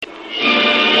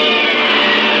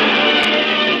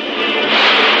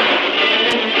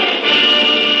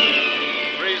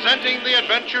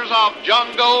of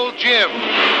Jungle Jim.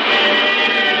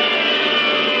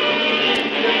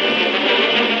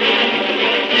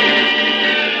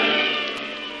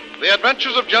 The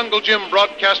Adventures of Jungle Jim,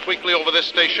 broadcast weekly over this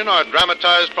station, are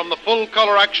dramatized from the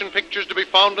full-color action pictures to be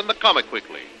found in the Comic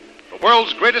Weekly, the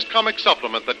world's greatest comic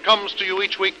supplement that comes to you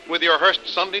each week with your Hearst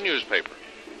Sunday newspaper.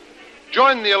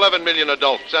 Join the 11 million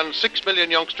adults and 6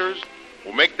 million youngsters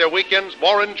who make their weekends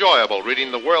more enjoyable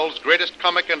reading the world's greatest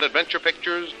comic and adventure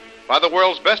pictures by the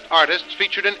world's best artists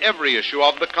featured in every issue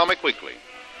of the Comic Weekly.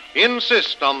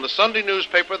 Insist on the Sunday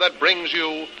newspaper that brings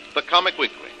you the Comic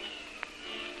Weekly.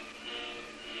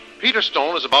 Peter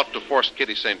Stone is about to force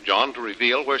Kitty St. John to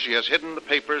reveal where she has hidden the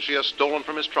papers she has stolen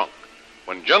from his trunk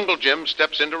when Jungle Jim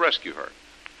steps in to rescue her.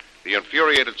 The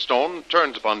infuriated Stone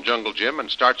turns upon Jungle Jim and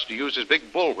starts to use his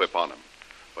big bullwhip on him.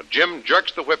 But Jim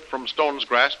jerks the whip from Stone's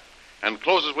grasp and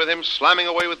closes with him, slamming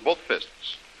away with both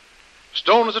fists.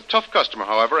 Stone is a tough customer,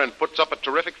 however, and puts up a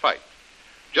terrific fight.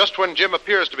 Just when Jim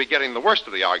appears to be getting the worst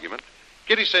of the argument,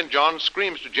 Kitty St. John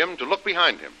screams to Jim to look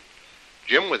behind him.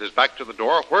 Jim, with his back to the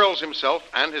door, whirls himself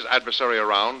and his adversary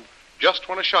around just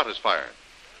when a shot is fired.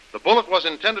 The bullet was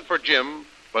intended for Jim,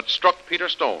 but struck Peter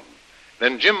Stone.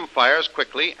 Then Jim fires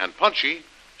quickly, and Punchy,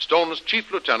 Stone's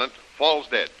chief lieutenant, falls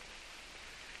dead.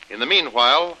 In the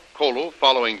meanwhile, Kolu,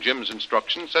 following Jim's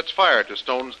instructions, sets fire to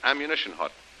Stone's ammunition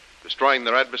hut, destroying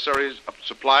their adversary's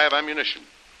supply of ammunition.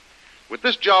 With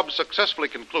this job successfully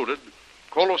concluded,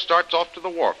 Kolu starts off to the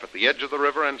wharf at the edge of the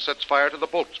river and sets fire to the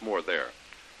boats moored there,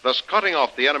 thus cutting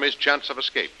off the enemy's chance of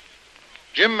escape.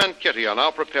 Jim and Kitty are now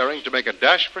preparing to make a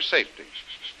dash for safety.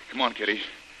 Come on, Kitty.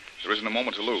 There isn't a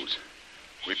moment to lose.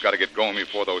 We've got to get going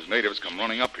before those natives come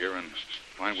running up here and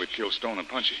find we've killed Stone and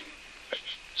Punchy.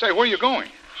 Say, where are you going?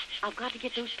 I've got to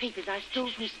get those papers I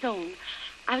stole from Stone.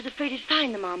 I was afraid he'd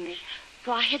find them on me,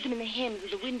 so I hid them in the hems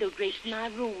of the window drapes in my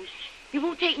room. It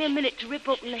won't take me a minute to rip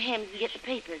open the hems and get the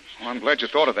papers. Well, I'm glad you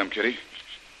thought of them, Kitty.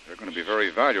 They're going to be very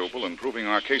valuable in proving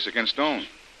our case against Stone.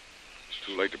 It's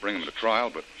too late to bring him to trial,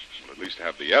 but we'll at least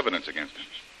have the evidence against him.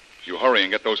 You hurry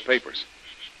and get those papers.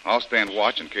 I'll stand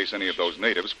watch in case any of those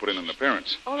natives put in an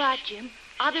appearance. All right, Jim.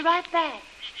 I'll be right back.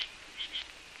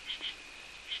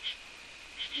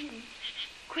 Jim,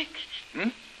 quick.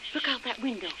 Look out that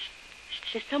window.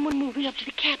 There's someone moving up to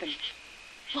the cabin.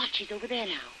 Watch, he's over there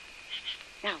now.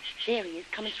 Now, there he is,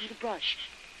 coming through the brush.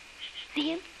 See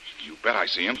him? You bet I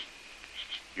see him.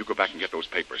 You go back and get those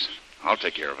papers. I'll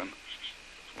take care of him.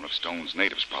 It's one of Stone's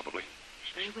natives, probably.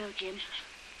 Very well, Jim.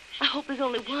 I hope there's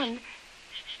only one.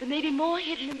 There may be more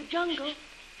hidden in the jungle.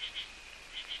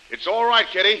 It's all right,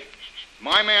 Kitty.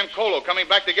 My man Kolu coming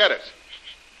back to get us.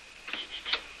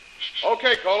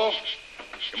 Okay, Kolu.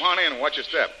 Come on in and watch your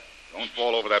step. Don't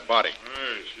fall over that body.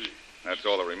 I see. That's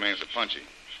all that remains of Punchy.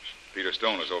 Peter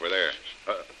Stone is over there.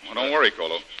 Well, don't worry,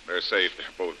 Kolu. They're safe. They're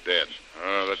both dead.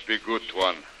 That'd be good,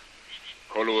 Tuan.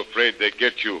 Kolu afraid they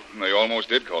get you. They almost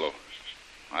did, Kolu.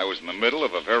 I was in the middle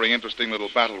of a very interesting little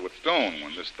battle with Stone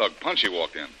when this thug Punchy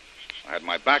walked in. I had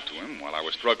my back to him while I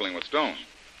was struggling with Stone.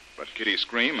 But Kitty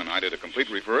screamed, and I did a complete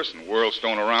reverse and whirled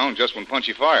Stone around just when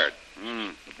Punchy fired.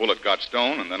 The bullet got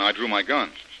Stone, and then I drew my gun.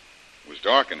 It was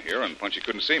dark in here, and Punchy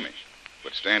couldn't see me.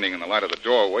 But standing in the light of the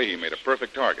doorway, he made a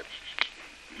perfect target.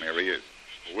 There he is.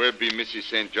 Where be Mrs.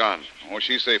 St. John? Oh,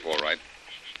 she's safe, all right.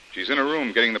 She's in her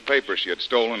room getting the papers she had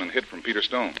stolen and hid from Peter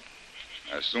Stone.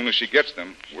 As soon as she gets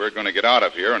them, we're going to get out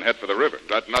of here and head for the river.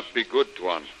 That not be good,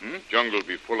 Tuan. Jungle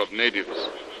be full of natives.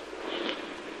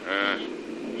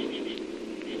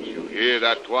 You hear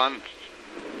that, Tuan?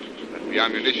 That the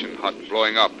ammunition hut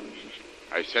blowing up.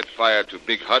 I set fire to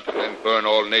big hut and burn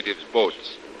all natives'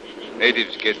 boats.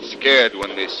 Natives get scared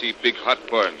when they see big hut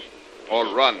burn.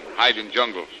 All run, hide in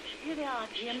jungle. Here they are,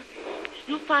 Jim.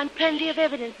 You'll find plenty of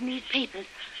evidence in these papers.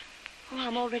 Oh,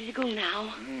 I'm all ready to go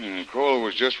now. Cole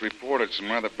was just reported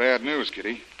some rather bad news,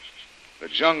 Kitty. The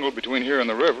jungle between here and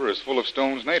the river is full of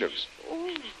Stone's natives.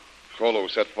 Oh. Colo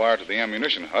set fire to the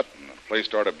ammunition hut, and the place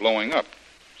started blowing up,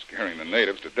 scaring the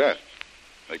natives to death.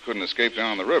 They couldn't escape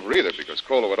down the river either because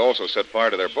Colo had also set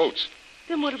fire to their boats.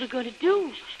 Then what are we going to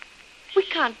do? We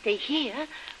can't stay here.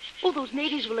 All those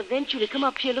natives will eventually come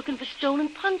up here looking for Stone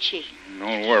and Punchy.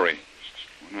 Don't worry.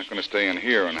 We're not going to stay in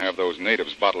here and have those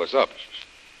natives bottle us up.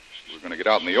 We're going to get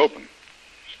out in the open,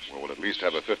 where we'll at least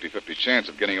have a 50-50 chance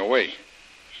of getting away.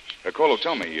 Colo,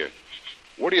 tell me,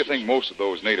 where do you think most of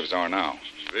those natives are now?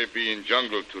 They be in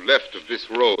jungle to left of this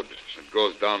road. It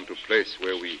goes down to place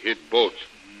where we hid boat.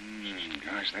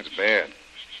 Gosh, that's bad.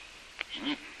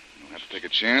 Well, we'll have to take a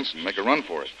chance and make a run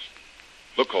for it.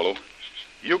 Look, Colo,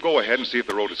 you go ahead and see if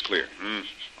the road is clear.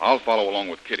 I'll follow along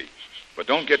with Kitty. But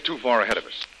don't get too far ahead of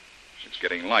us. It's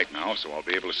getting light now, so I'll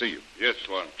be able to see you. Yes,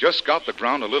 Tuan. Just scout the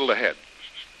ground a little ahead.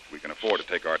 We can afford to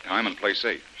take our time and play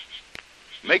safe.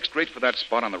 Make straight for that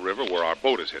spot on the river where our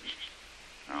boat is hidden.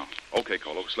 Now, okay,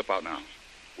 Kolo, slip out now.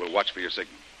 We'll watch for your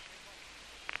signal.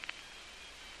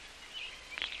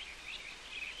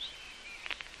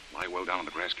 Lie well down on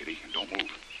the grass, Kitty, and don't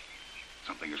move.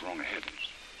 Something is wrong ahead.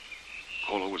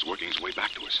 Kolo is working his way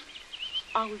back to us.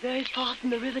 Are we very far from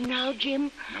the river now,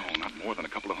 Jim? No, not more than a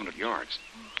couple of 100 yards.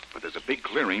 But there's a big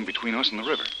clearing between us and the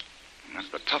river. And that's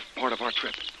the tough part of our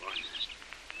trip. Tuan,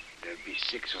 there'll be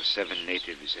 6 or 7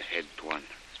 natives ahead, Tuan.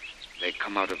 They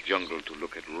come out of jungle to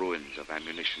look at ruins of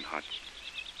ammunition huts.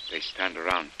 They stand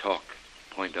around, talk,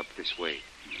 point up this way.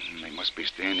 They must be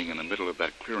standing in the middle of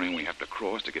that clearing we have to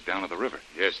cross to get down to the river.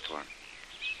 Yes, Tuan.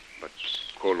 But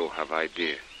Kolo have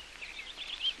idea.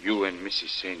 You and Mrs.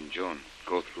 St. John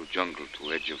go through jungle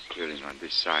to edge of clearing on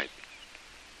this side.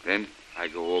 Then I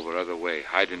go over other way,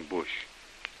 hide in bush,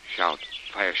 shout,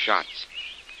 fire shots.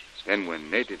 Then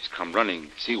when natives come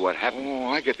running, see what happens. Oh,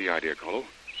 I get the idea, Kolo.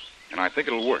 And I think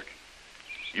it'll work.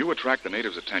 You attract the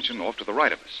natives' attention off to the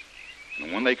right of us.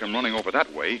 And when they come running over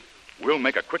that way, we'll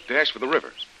make a quick dash for the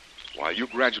river, while you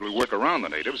gradually work around the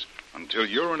natives until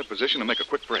you're in a position to make a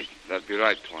quick break. That'd be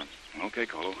right, Tuan. Okay,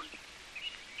 Kolo.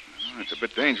 It's a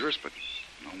bit dangerous, but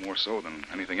no more so than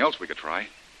anything else we could try.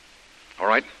 All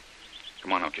right.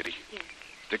 Come on now, Kitty. Yes.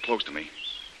 Stick close to me.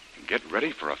 And get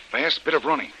ready for a fast bit of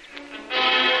running.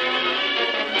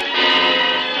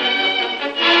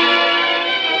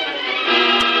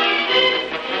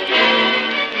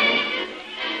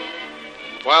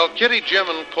 While Kitty, Jim,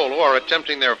 and Kolo are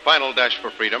attempting their final dash for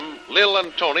freedom, Lil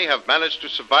and Tony have managed to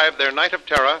survive their night of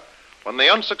terror when they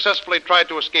unsuccessfully tried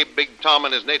to escape Big Tom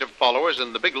and his native followers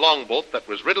in the big longboat that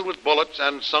was riddled with bullets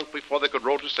and sunk before they could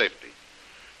row to safety.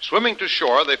 Swimming to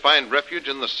shore, they find refuge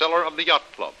in the cellar of the yacht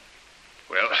club.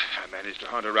 Well, I managed to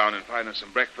hunt around and find us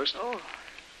some breakfast. Oh,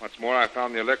 What's more, I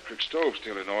found the electric stove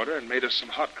still in order and made us some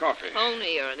hot coffee.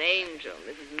 Tony, you're an angel.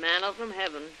 This is manna from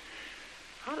heaven.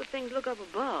 How do things look up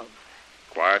above?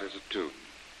 Quiet as a tomb.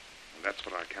 And that's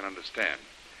what I can't understand.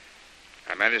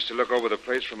 I managed to look over the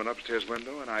place from an upstairs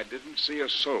window, and I didn't see a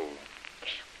soul.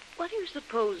 What do you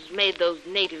suppose made those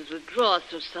natives withdraw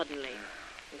so suddenly?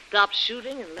 They stopped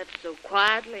shooting and left so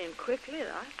quietly and quickly that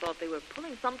I thought they were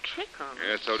pulling some trick on us.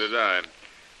 Yes, so did I.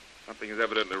 Something is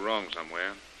evidently wrong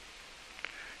somewhere.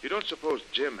 You don't suppose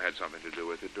Jim had something to do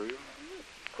with it, do you?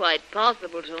 Quite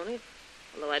possible, Tony.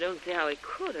 Although I don't see how he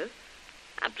could have.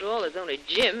 After all, there's only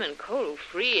Jim and Kolo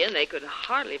free, and they could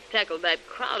hardly have tackled that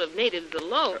crowd of natives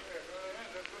alone.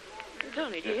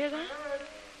 Tony, do you hear that?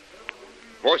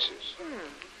 Voices.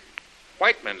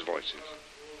 White men's voices.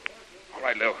 All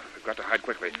right, Lil. We've got to hide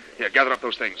quickly. Here, gather up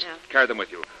those things. Yeah. Carry them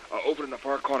with you. Over in the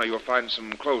far corner, you'll find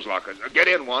some clothes lockers. Get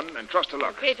in one and trust to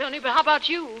luck. Okay, Tony, but how about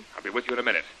you? I'll be with you in a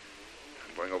minute.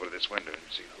 I'm going over to this window and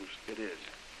see whose it is.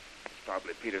 It's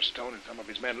probably Peter Stone and some of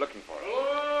his men looking for us.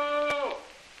 Hello!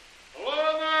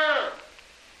 Hello there!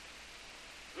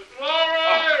 Mr.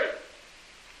 Lowry!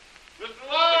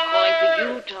 Mr. Lowry! Calling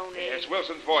for you, Tony. It's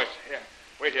Wilson's voice. Here,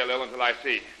 wait here, Lil, until I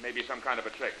see. Maybe some kind of a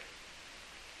trick.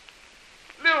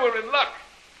 Lil, we're in luck.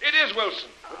 It is Wilson.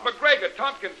 With McGregor,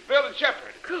 Tompkins, Bill, and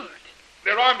Shepard. Good.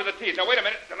 They're armed to the teeth. Now, wait a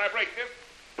minute till I break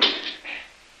this.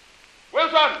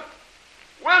 Wilson!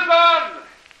 Wilson!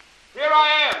 Here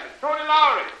I am. It's Tony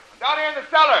Lowry. I'm down here in the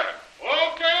cellar.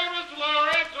 Okay, Mr.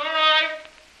 Lowry, it's all right.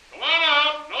 Come on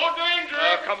out. No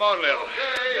danger. Come on, Lil.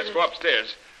 Okay. Let's go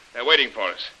upstairs. They're waiting for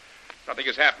us. Something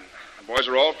has happened. The boys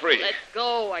are all free. Let's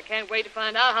go. I can't wait to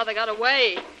find out how they got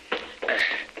away.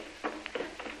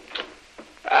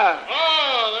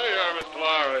 Oh, there you are, Mr.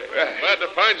 Lowry. Glad to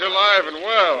find you alive and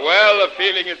well. Well, the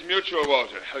feeling is mutual,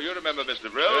 Walter. You remember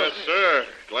Mr. Brill? Yes, sir.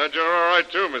 Glad you're all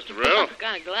right, too, Mr. Brill. I'm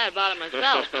kind of glad about it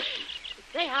myself.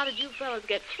 Say, how did you fellas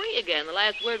get free again? The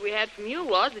last word we had from you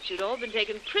was that you'd all been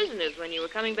taken prisoners when you were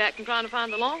coming back from trying to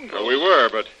find the longboat. We were,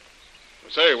 but...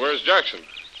 Say, where's Jackson?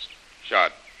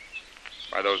 Shot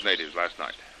by those natives last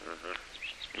night.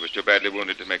 He was too badly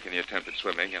wounded to make any attempt at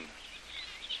swimming, and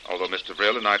although Mr.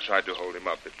 Brill and I tried to hold him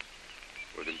up, it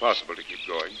was impossible to keep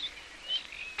going.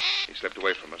 He slipped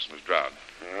away from us and was drowned.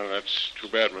 Well, that's too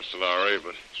bad, Mr. Lowry,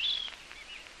 but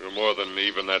you're more than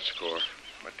even that score.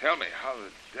 But tell me, how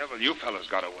the devil you fellas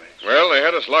got away? Well, they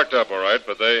had us locked up, all right,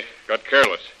 but they got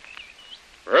careless.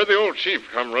 I heard the old chief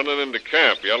come running into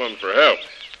camp yelling for help.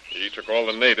 He took all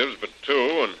the natives but 2,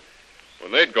 and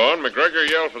when they'd gone, McGregor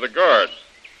yelled for the guard.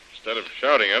 Instead of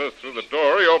shouting at us through the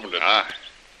door, he opened it.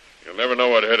 You'll never know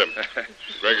what hit him.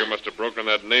 McGregor must have broken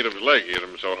that native's leg. He hit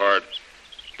him so hard.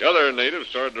 The other native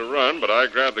started to run, but I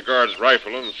grabbed the guard's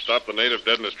rifle and stopped the native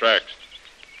dead in his tracks.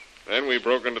 Then we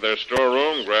broke into their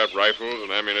storeroom, grabbed rifles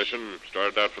and ammunition, and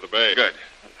started out for the bay. Good.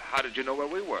 How did you know where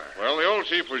we were? Well, the old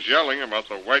chief was yelling about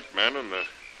the white men and the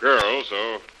girl,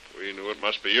 so we knew it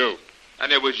must be you.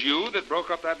 And it was you that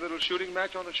broke up that little shooting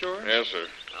match on the shore? Yes, sir.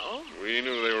 Oh? We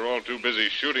knew they were all too busy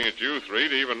shooting at you three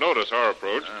to even notice our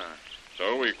approach.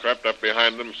 So we crept up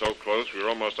behind them so close we were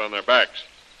almost on their backs.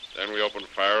 Then we opened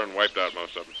fire and wiped out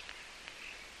most of them.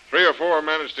 3 or 4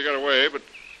 managed to get away, but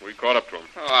we caught up to them.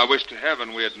 Oh, I wish to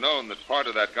heaven we had known that part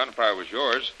of that gunfire was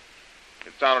yours.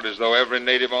 It sounded as though every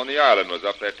native on the island was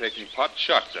up there taking pot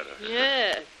shots at us.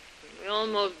 Yes. We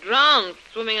almost drowned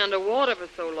swimming underwater for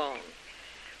so long.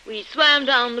 We swam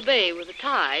down the bay with the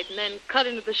tide and then cut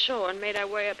into the shore and made our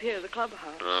way up here to the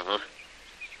clubhouse. Uh-huh.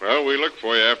 Well, we looked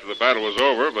for you after the battle was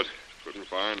over, but couldn't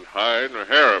find hide nor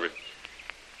hair of you.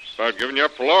 About giving you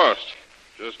up for lost.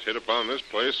 Just hit upon this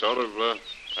place sort of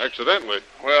accidentally.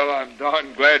 Well, I'm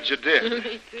darn glad you did.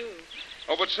 Me too.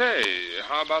 Oh, but say,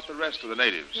 how about the rest of the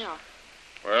natives? Yeah.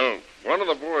 Well, one of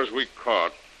the boys we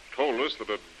caught told us that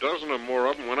a dozen or more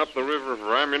of them went up the river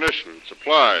for ammunition,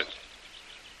 supplies.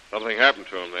 Something happened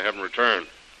to them. They haven't returned.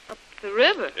 Up the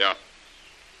river? Yeah.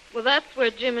 Well, that's where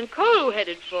Jim and Kolu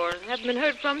headed for and haven't been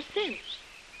heard from since.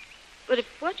 But if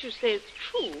what you say is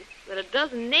true, that a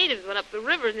dozen natives went up the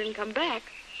river and didn't come back,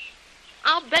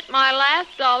 I'll bet my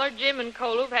last dollar Jim and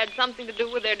Kolu have had something to do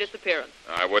with their disappearance.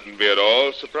 I wouldn't be at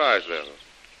all surprised, Ethel.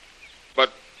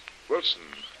 But, Wilson,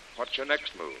 what's your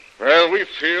next move? Well, we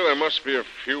feel there must be a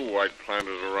few white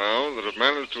planters around that have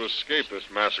managed to escape this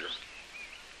massacre.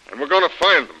 And we're going to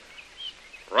find them,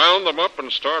 round them up,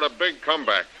 and start a big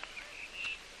comeback.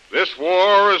 This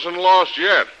war isn't lost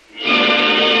yet.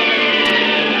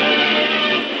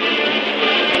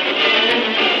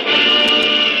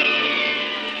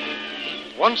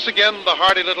 Once again, the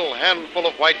hardy little handful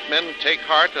of white men take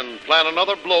heart and plan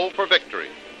another blow for victory.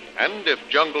 And if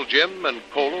Jungle Jim and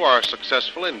Kolu are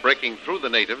successful in breaking through the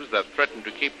natives that threaten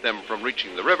to keep them from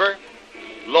reaching the river,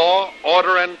 law,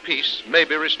 order, and peace may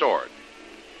be restored.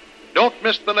 Don't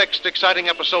miss the next exciting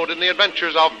episode in the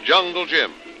adventures of Jungle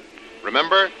Jim.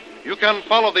 Remember, you can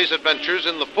follow these adventures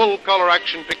in the full-color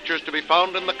action pictures to be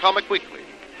found in the Comic Weekly,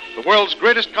 the world's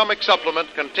greatest comic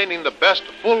supplement containing the best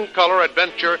full-color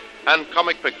adventure and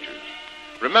comic pictures.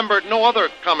 Remember, no other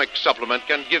comic supplement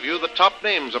can give you the top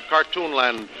names of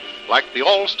Cartoonland like the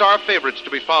all-star favorites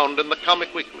to be found in the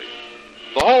Comic Weekly.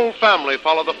 The whole family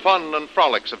follow the fun and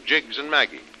frolics of Jiggs and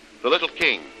Maggie, the Little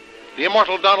King, the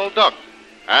immortal Donald Duck,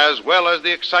 as well as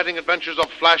the exciting adventures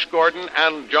of Flash Gordon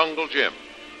and Jungle Jim.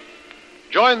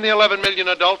 Join the 11 million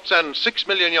adults and 6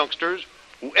 million youngsters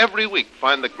who every week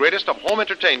find the greatest of home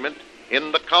entertainment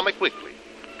in the Comic Weekly,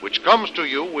 which comes to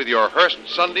you with your Hearst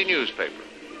Sunday newspaper.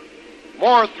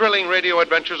 More thrilling radio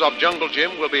adventures of Jungle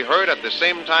Jim will be heard at the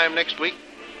same time next week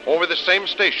over the same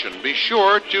station. Be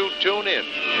sure to tune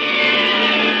in.